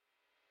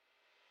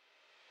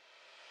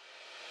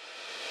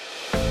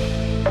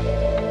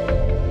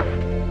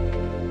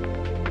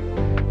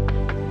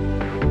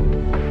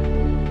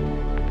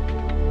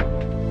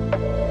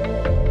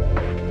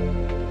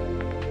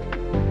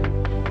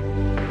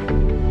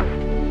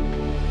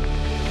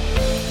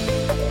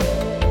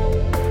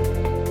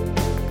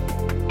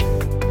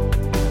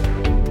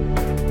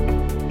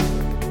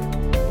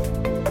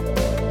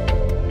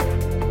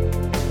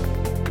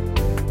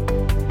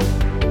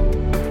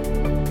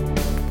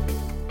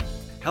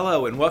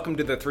Hello and welcome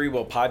to the Three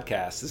Will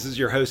Podcast. This is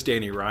your host,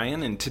 Danny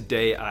Ryan, and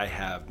today I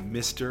have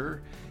Mr.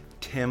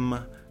 Tim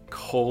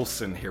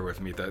Colson here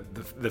with me,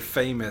 the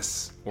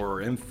famous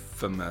or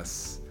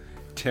infamous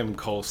Tim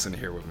Colson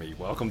here with me.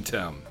 Welcome,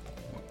 Tim.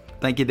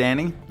 Thank you,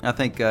 Danny. I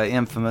think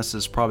infamous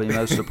is probably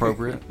most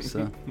appropriate.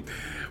 So,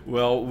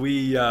 well,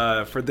 we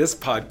for this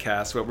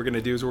podcast, what we're going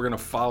to do is we're going to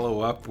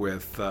follow up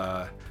with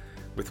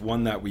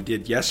one that we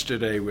did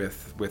yesterday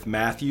with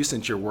Matthew,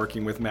 since you're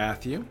working with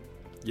Matthew.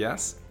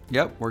 Yes.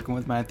 Yep, working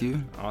with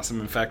Matthew.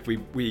 Awesome. In fact, we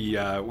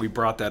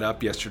brought that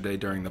up yesterday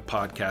during the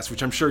podcast,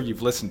 which I'm sure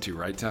you've listened to,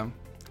 right, Tim?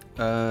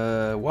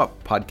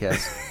 What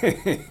podcast?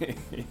 It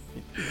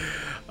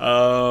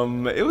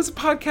was a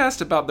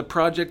podcast about the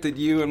project that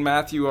you and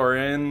Matthew are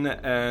in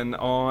and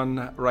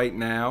on right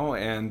now,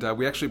 and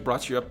we actually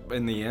brought you up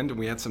in the end, and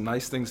we had some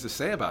nice things to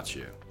say about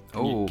you.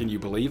 Can you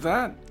believe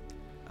that?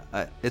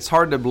 It's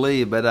hard to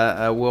believe, but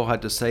I will have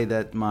to say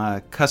that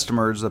my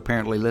customers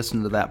apparently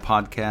listened to that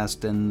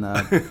podcast and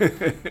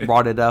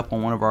brought it up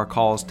on one of our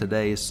calls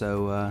today.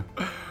 So,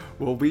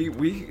 well, we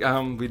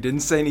didn't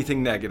say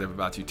anything negative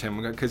about you,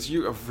 Tim, because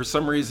you, for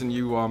some reason,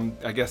 you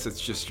I guess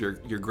it's just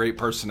your great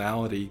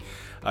personality.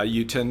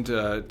 You tend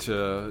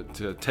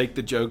to take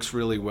the jokes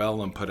really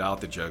well and put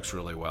out the jokes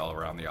really well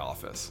around the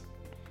office.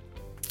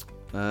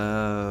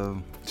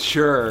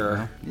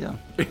 Sure. Yeah.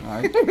 All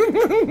right.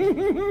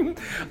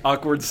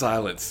 Awkward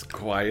silence.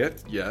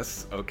 Quiet.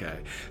 Yes.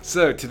 Okay.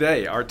 So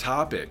today our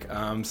topic,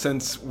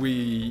 since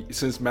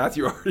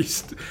Matthew already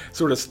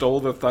sort of stole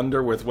the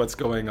thunder with what's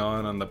going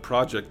on the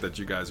project that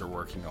you guys are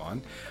working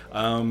on,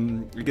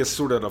 I guess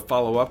sort of to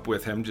follow up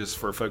with him, just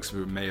for folks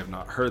who may have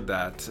not heard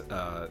that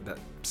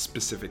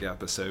specific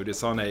episode,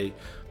 it's on a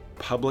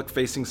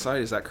public-facing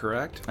site. Is that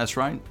correct? That's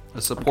right.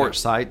 A support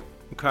site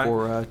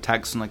for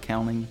tax and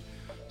accounting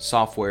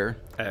software.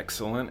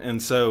 Excellent.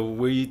 And so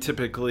we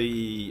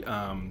typically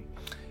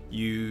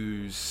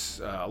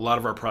use a lot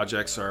of our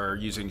projects are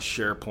using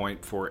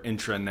SharePoint for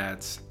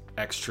intranets,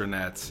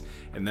 extranets,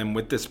 and then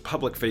with this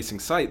public-facing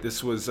site,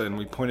 and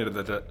we pointed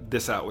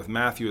this out with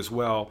Matthew as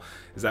well,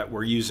 is that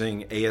we're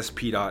using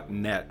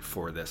ASP.NET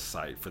for this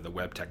site, for the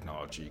web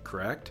technology,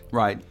 correct?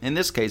 Right. In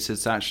this case,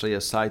 it's actually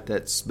a site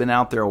that's been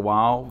out there a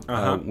while.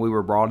 We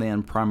were brought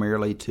in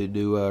primarily to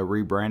do a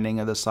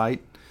rebranding of the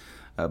site.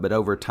 But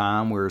over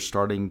time, we're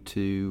starting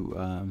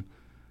to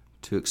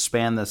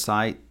expand the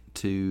site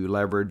to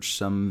leverage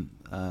some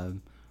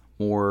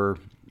more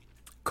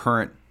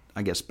current,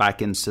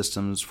 back-end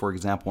systems. For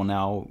example,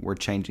 now we're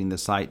changing the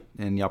site,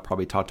 and y'all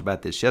probably talked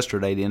about this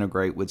yesterday, to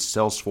integrate with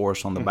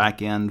Salesforce on the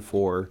back end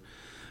for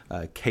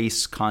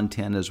case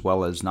content as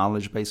well as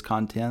knowledge-based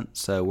content.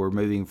 So we're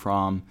moving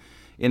from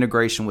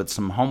integration with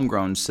some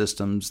homegrown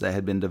systems that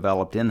had been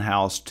developed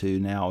in-house to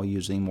now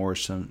using more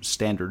some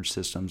standard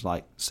systems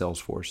like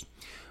Salesforce.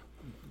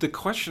 The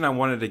question I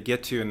wanted to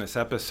get to in this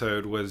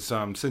episode was,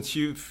 since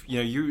you've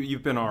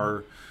been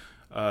our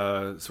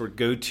sort of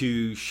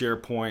go-to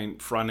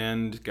SharePoint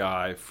front-end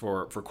guy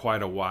for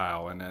quite a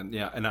while,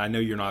 and I know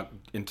you're not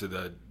into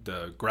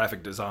the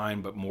graphic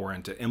design, but more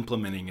into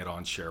implementing it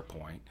on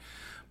SharePoint.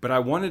 But I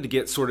wanted to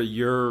get sort of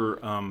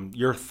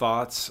your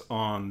thoughts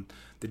on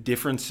the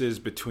differences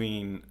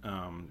between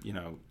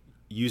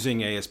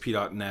using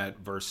ASP.NET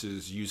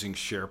versus using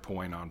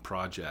SharePoint on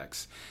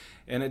projects.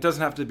 And it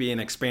doesn't have to be an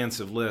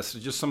expansive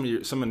list. Just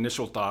some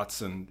initial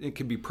thoughts, and it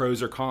could be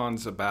pros or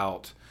cons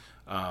about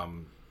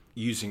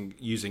using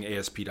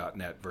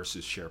ASP.NET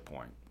versus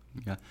SharePoint.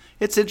 Yeah,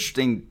 it's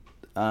interesting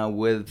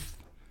with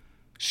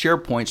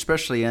SharePoint,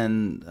 especially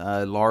in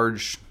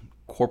large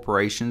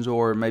corporations,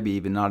 or maybe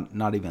even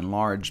not even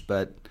large,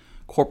 but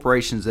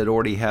corporations that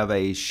already have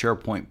a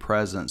SharePoint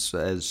presence,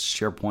 as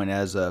SharePoint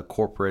as a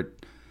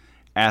corporate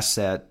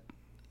asset.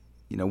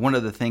 One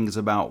of the things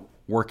about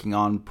working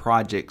on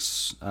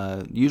projects,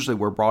 usually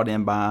we're brought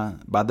in by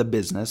the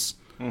business.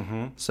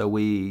 Mm-hmm. So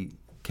we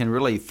can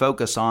really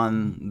focus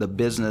on the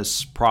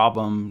business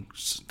problem,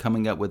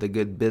 coming up with a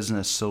good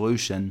business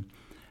solution.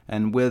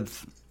 And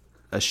with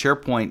a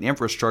SharePoint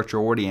infrastructure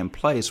already in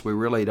place, we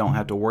really don't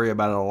have to worry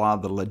about a lot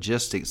of the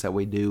logistics that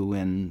we do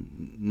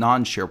in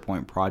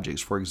non-SharePoint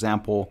projects. For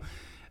example,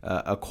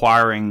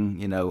 acquiring,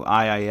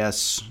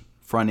 IIS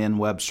front-end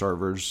web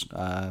servers,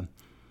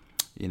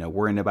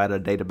 worrying about a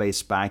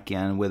database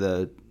backend with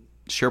a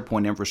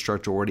SharePoint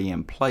infrastructure already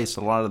in place.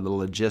 A lot of the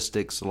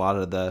logistics, a lot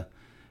of the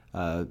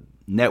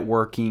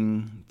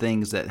networking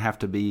things that have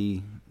to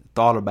be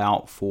thought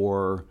about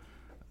for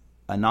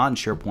a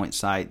non-SharePoint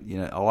site,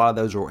 a lot of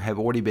those have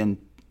already been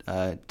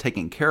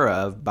taken care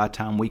of by the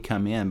time we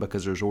come in,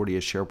 because there's already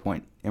a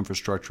SharePoint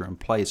infrastructure in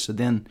place. So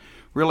then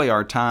really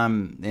our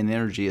time and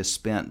energy is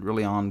spent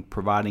really on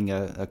providing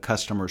a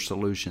customer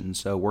solution.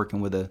 So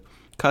working with the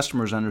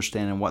customers,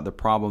 understanding what the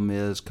problem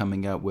is,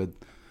 coming up with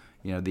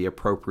the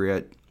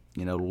appropriate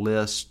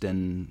list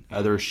and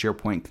other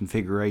SharePoint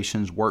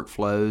configurations,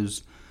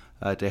 workflows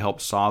to help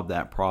solve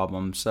that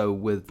problem. So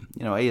with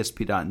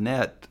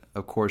ASP.NET,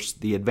 of course,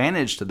 the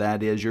advantage to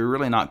that is you're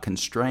really not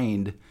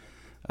constrained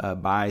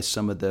by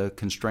some of the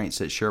constraints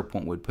that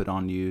SharePoint would put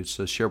on you.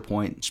 So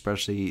SharePoint,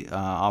 especially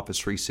Office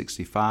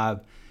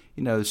 365,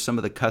 some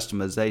of the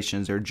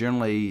customizations, they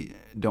generally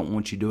don't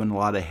want you doing a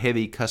lot of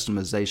heavy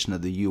customization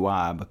of the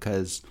UI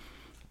because,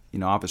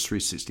 Office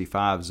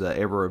 365 is an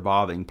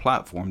ever-evolving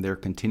platform. They're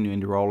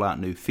continuing to roll out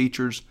new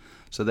features,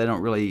 so they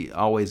don't really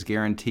always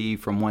guarantee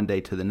from one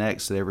day to the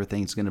next that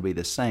everything's going to be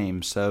the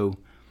same. So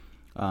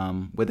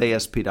with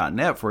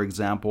ASP.NET, for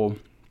example,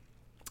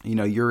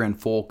 you're in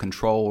full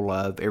control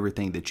of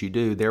everything that you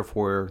do.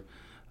 Therefore,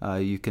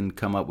 you can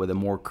come up with a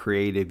more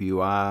creative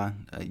UI,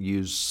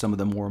 use some of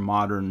the more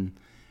modern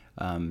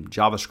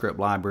JavaScript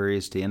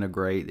libraries to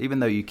integrate. Even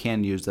though you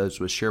can use those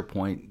with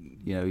SharePoint,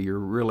 you're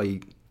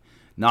really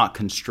not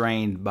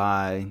constrained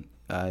by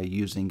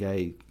using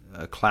a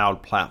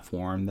cloud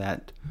platform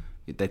that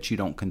you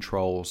don't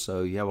control.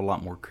 So you have a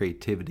lot more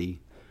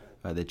creativity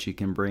that you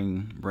can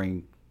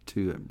bring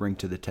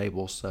to the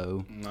table.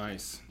 So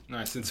nice.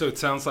 And so it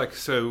sounds like,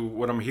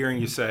 what I'm hearing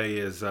you say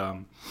is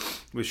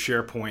with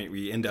SharePoint,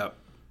 we end up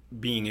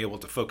being able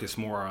to focus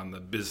more on the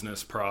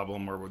business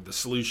problem or with the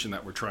solution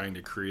that we're trying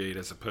to create,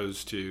 as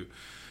opposed to,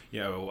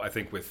 I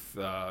think with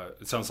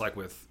it sounds like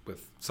with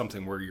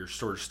something where you're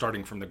sort of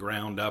starting from the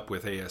ground up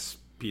with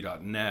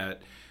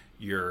ASP.NET,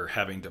 you're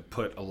having to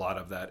put a lot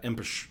of that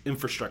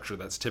infrastructure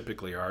that's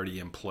typically already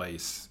in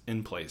place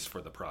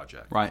for the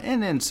project. Right,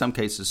 and in some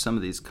cases, some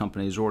of these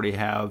companies already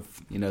have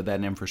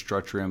that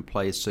infrastructure in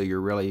place, so you're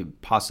really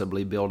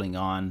possibly building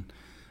on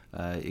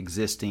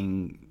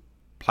existing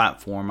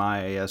platform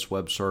IaaS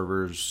web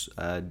servers,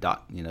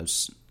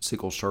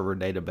 SQL Server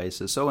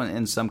databases. So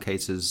in some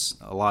cases,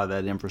 a lot of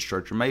that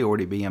infrastructure may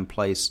already be in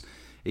place,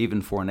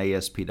 even for an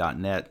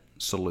ASP.NET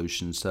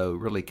solution. So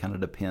it really kind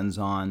of depends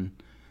on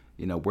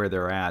where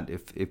they're at.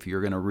 If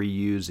you're going to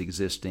reuse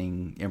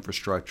existing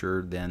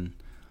infrastructure, then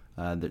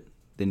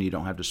you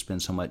don't have to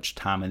spend so much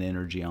time and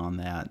energy on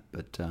that.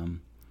 But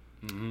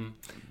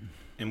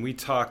and we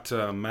talked,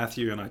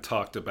 Matthew and I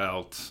talked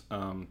about,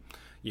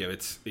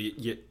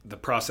 the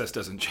process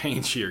doesn't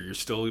change here.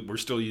 We're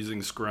still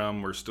using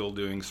Scrum. We're still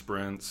doing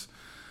sprints.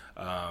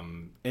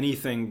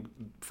 Anything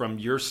from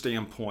your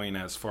standpoint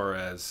as far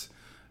as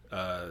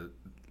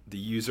the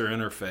user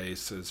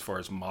interface, as far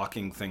as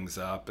mocking things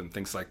up and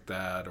things like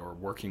that, or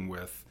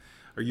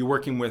are you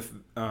working with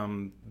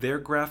their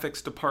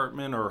graphics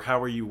department, or how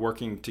are you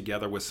working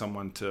together with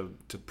someone to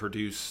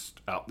produce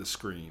out the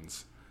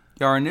screens?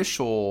 Our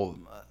initial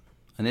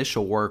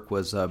work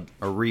was a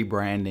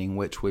rebranding,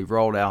 which we've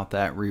rolled out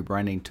that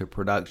rebranding to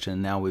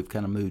production. Now we've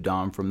kind of moved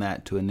on from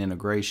that to an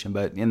integration.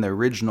 But in the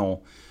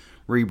original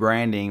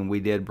rebranding, we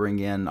did bring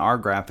in our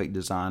graphic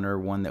designer,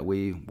 one that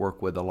we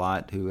work with a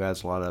lot, who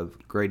has a lot of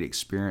great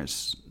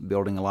experience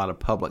building a lot of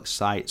public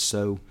sites.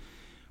 So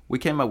we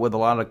came up with a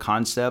lot of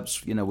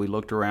concepts. We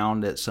looked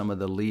around at some of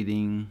the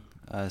leading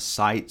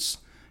sites,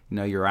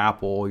 your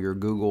Apple, your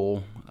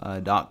Google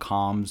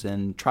 .coms,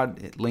 and tried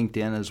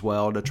LinkedIn as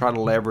well to try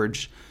to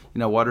leverage,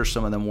 what are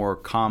some of the more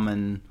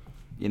common,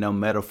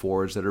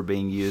 metaphors that are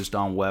being used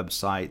on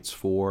websites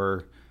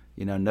for,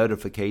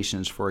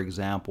 notifications, for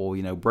example,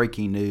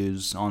 breaking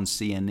news on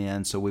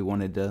CNN. So we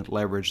wanted to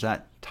leverage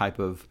that type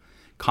of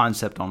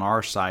concept on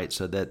our site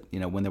so that,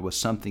 when there was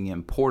something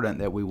important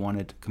that we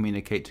wanted to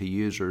communicate to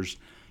users,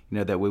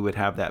 that we would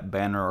have that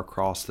banner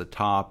across the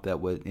top that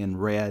would, in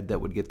red, that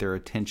would get their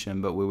attention,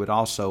 but we would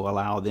also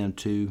allow them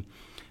to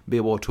be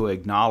able to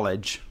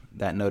acknowledge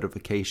that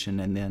notification,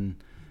 and then,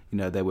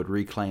 they would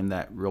reclaim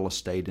that real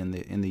estate in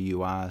the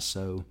UI.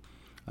 So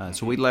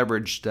we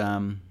leveraged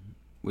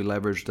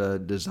a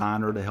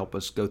designer to help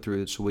us go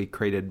through it. So we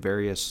created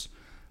various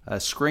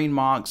screen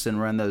mocks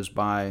and ran those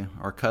by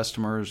our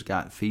customers,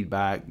 got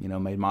feedback,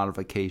 made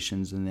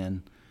modifications, and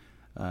then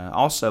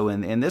also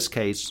in this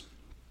case,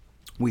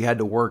 we had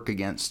to work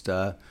against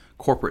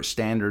corporate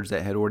standards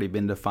that had already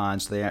been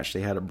defined. So they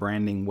actually had a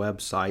branding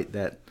website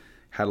that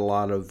had a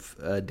lot of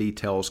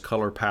details,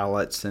 color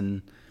palettes,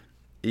 and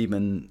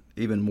even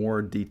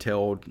more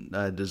detailed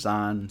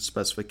design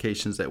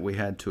specifications that we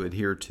had to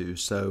adhere to.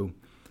 So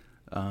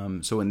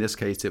in this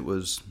case, it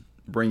was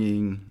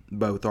bringing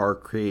both our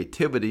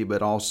creativity,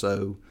 but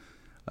also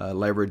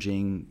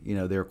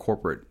leveraging, their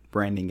corporate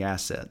branding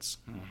assets.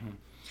 Mm-hmm.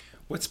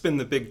 What's been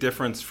the big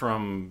difference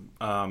from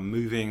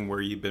moving where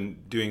you've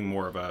been doing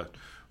more of a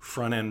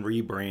front-end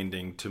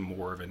rebranding to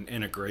more of an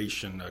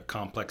integration, a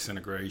complex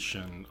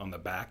integration on the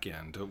back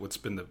end? What's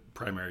been the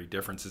primary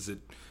difference? Has it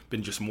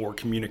been just more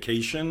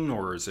communication,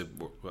 or is it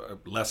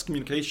less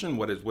communication?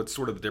 What's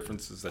sort of the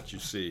differences that you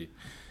see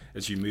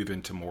as you move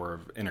into more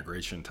of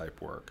integration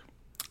type work?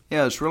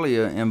 Yeah, it's really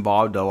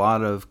involved a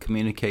lot of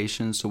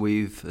communication. So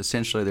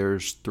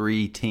there's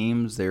 3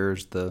 teams.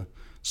 There's the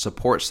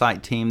support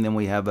site team, then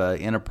we have an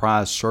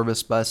enterprise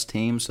service bus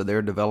team, so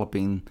they're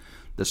developing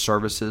the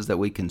services that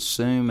we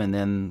consume, and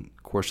then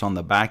of course on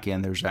the back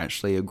end there's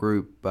actually a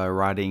group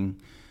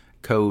writing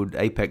code,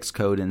 Apex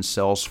code in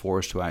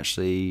Salesforce to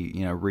actually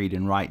read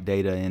and write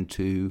data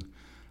into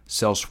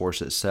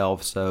Salesforce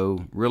itself.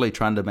 So really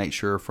trying to make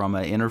sure from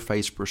an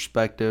interface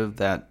perspective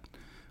that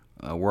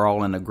we're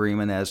all in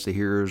agreement as to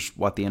here's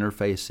what the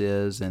interface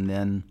is, and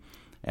then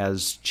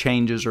as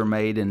changes are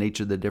made in each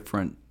of the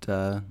different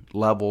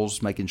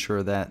levels, making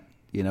sure that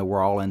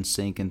we're all in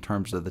sync in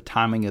terms of the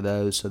timing of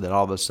those, so that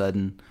all of a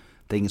sudden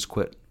things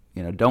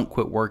don't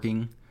quit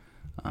working.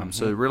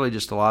 So really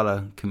just a lot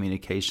of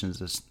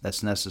communications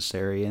that's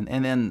necessary,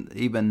 and then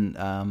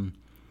even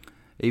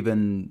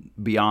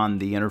beyond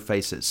the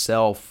interface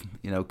itself,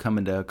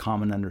 coming to a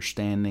common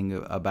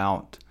understanding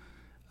about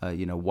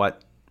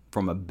what,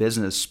 from a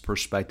business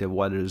perspective,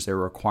 what is their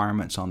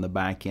requirements on the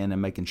back end,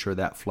 and making sure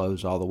that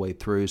flows all the way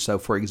through. So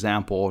for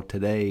example,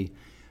 today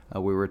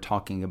we were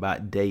talking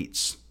about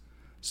dates.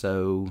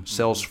 So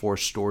Salesforce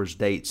stores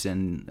dates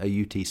in a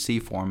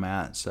UTC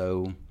format.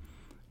 So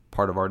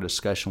part of our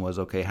discussion was,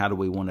 okay, how do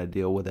we want to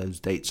deal with those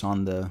dates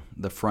on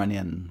the front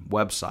end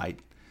website?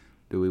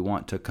 Do we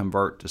want to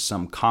convert to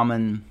some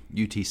common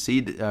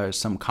UTC,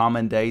 some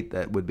common date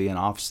that would be an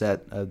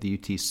offset of the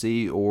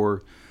UTC,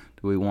 or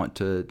do we want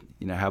to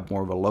have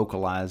more of a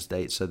localized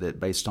date, so that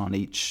based on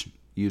each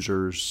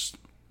user's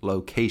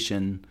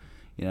location,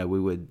 we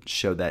would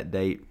show that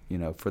date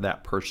for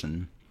that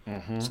person?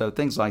 So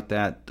things like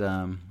that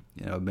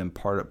have been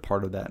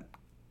part of that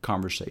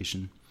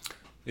conversation.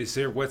 Is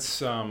there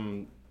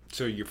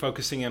so you're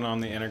focusing in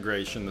on the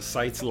integration. The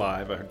site's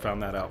live. I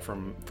found that out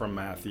from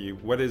Matthew.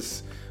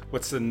 What's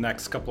the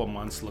next couple of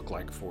months look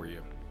like for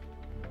you?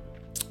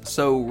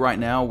 So right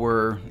now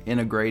we're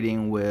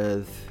integrating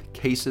with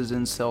cases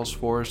in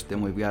Salesforce.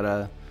 Then we've got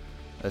a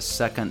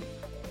second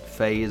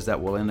phase that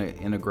will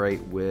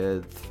integrate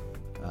with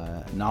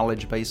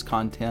knowledge-based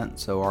content.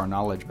 So our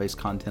knowledge-based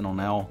content will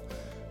now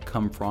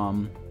come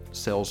from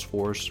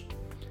Salesforce.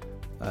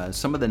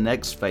 Some of the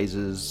next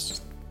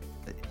phases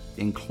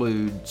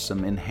include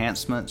some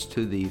enhancements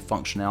to the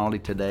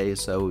functionality today.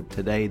 So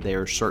today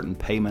there are certain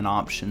payment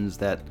options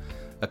that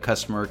a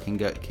customer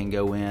can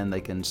go in. They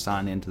can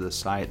sign into the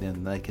site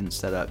and they can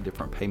set up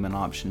different payment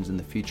options. In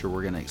the future,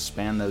 we're going to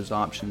expand those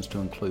options to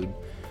include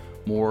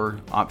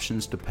more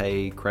options to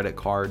pay credit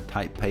card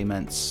type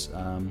payments,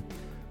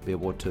 be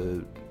able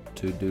to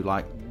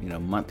do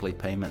monthly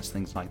payments,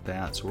 things like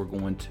that. So we're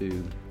going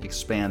to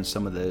expand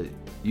some of the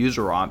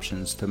user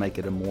options to make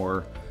it a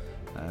more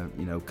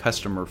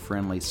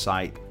customer-friendly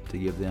site, to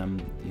give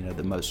them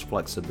the most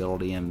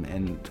flexibility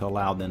and to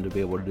allow them to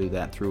be able to do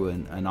that through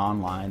an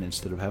online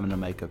instead of having to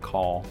make a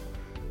call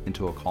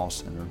into a call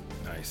center.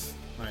 Nice.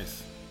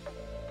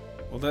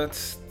 Well,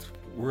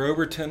 we're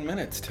over 10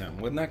 minutes, Tim.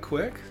 Wasn't that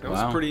quick? That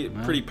was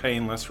pretty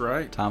painless,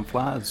 right? Time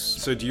flies.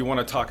 So do you want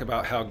to talk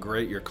about how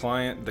great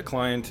the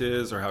client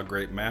is, or how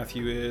great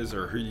Matthew is,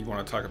 or who you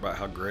want to talk about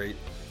how great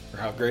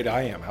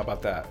I am? How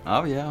about that?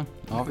 Oh yeah,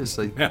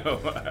 obviously.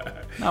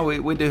 No,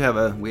 we do have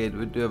a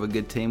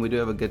good team. We do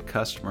have a good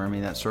customer. I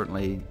mean, that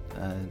certainly.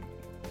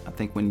 I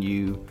think when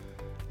you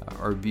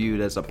are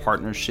viewed as a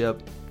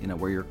partnership,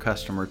 where your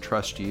customer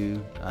trusts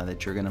you,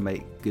 that you're going to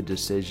make good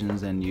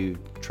decisions, and you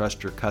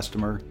trust your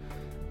customer.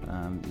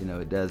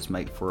 It does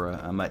make for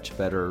a much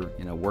better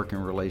working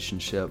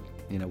relationship.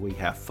 We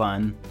have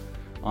fun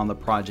on the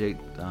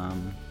project.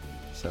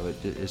 So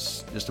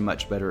it's just a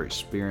much better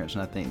experience,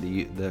 and I think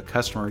the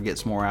customer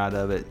gets more out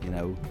of it.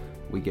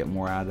 We get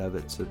more out of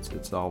it. So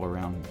it's all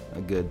around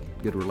a good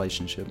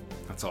relationship.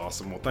 That's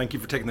awesome. Well, thank you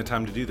for taking the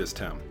time to do this,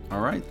 Tim.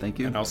 All right, thank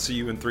you. And I'll see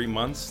you in 3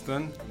 months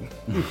then.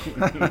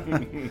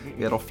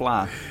 It'll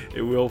fly.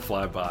 It will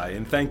fly by.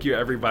 And thank you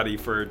everybody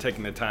for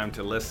taking the time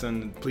to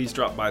listen. Please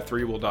drop by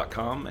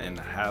 3will.com and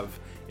have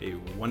a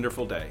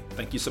wonderful day.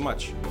 Thank you so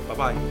much.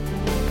 Bye-bye.